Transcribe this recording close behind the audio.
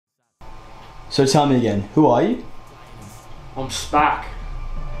So tell me again, who are you? I'm SPAK,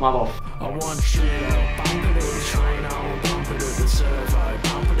 mother. I want shit, bump it at the train, I'll bump it at the servo,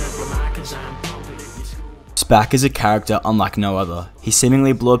 bump it at the Macca's and bump it at your school. SPAK is a character unlike no other. He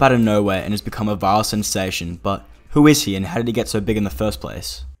seemingly blew up out of nowhere and has become a viral sensation, but who is he and how did he get so big in the first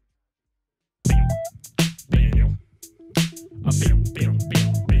place?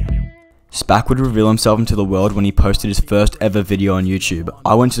 SPAK would reveal himself into the world when he posted his first ever video on YouTube.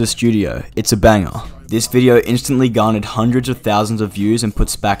 I went to the studio, it's a banger. This video instantly garnered hundreds of thousands of views and put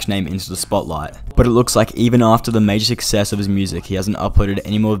SPAK's name into the spotlight. But it looks like even after the major success of his music, he hasn't uploaded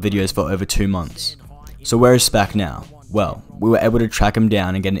any more videos for over 2 months. So where is SPAK now? Well, we were able to track him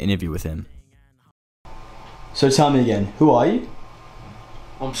down and get an interview with him. So tell me again, who are you?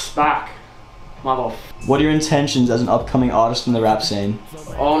 I'm SPAK, mother. What are your intentions as an upcoming artist in the rap scene?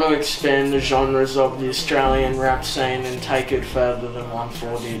 I want to expand the genres of the Australian rap scene and take it further than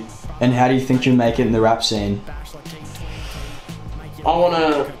 1-4 did. And how do you think you'll make it in the rap scene? I want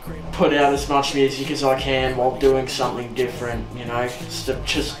to put out as much music as I can while doing something different, you know,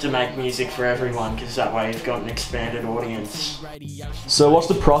 just to make music for everyone, because that way you've got an expanded audience. So what's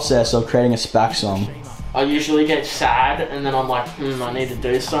the process of creating a SPAK song? I usually get sad and then I'm like, I need to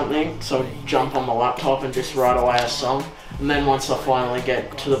do something, so I jump on my laptop and just write away a song. And then once I finally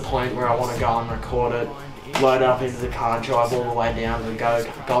get to the point where I want to go and record it, load up into the car, drive all the way down to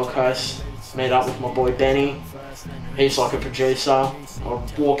the Gold Coast, meet up with my boy Benny. He's like a producer. I'll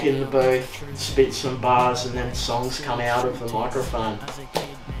walk in the booth, spit some bars, and then songs come out of the microphone.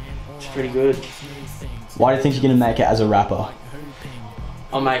 It's pretty good. Why do you think you're going to make it as a rapper?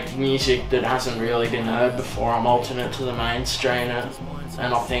 I make music that hasn't really been heard before. I'm alternate to the mainstream,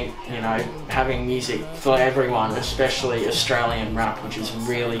 and I think, you know, having music for everyone, especially Australian rap, which is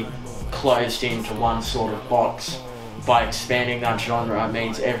really closed into one sort of box, by expanding that genre, it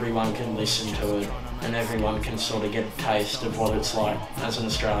means everyone can listen to it and everyone can sort of get a taste of what it's like as an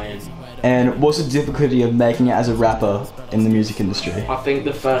Australian. And what's the difficulty of making it as a rapper in the music industry? I think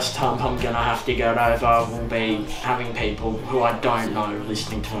the first time I'm going to have to get over will be having people who I don't know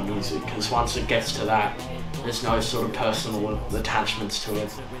listening to my music, because once it gets to that, there's no sort of personal attachments to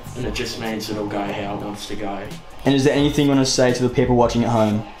it, and it just means it'll go how it wants to go. And is there anything you want to say to the people watching at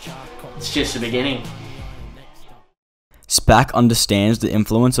home? It's just the beginning. SPAK understands the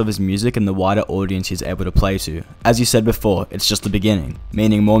influence of his music and the wider audience he's able to play to. As you said before, it's just the beginning,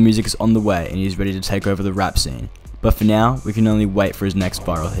 meaning more music is on the way and he's ready to take over the rap scene. But for now, we can only wait for his next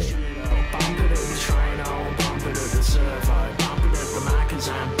viral hit.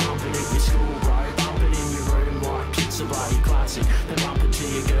 Classic, then bump it to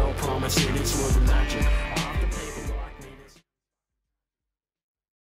your girl, promise it, it's more than magic.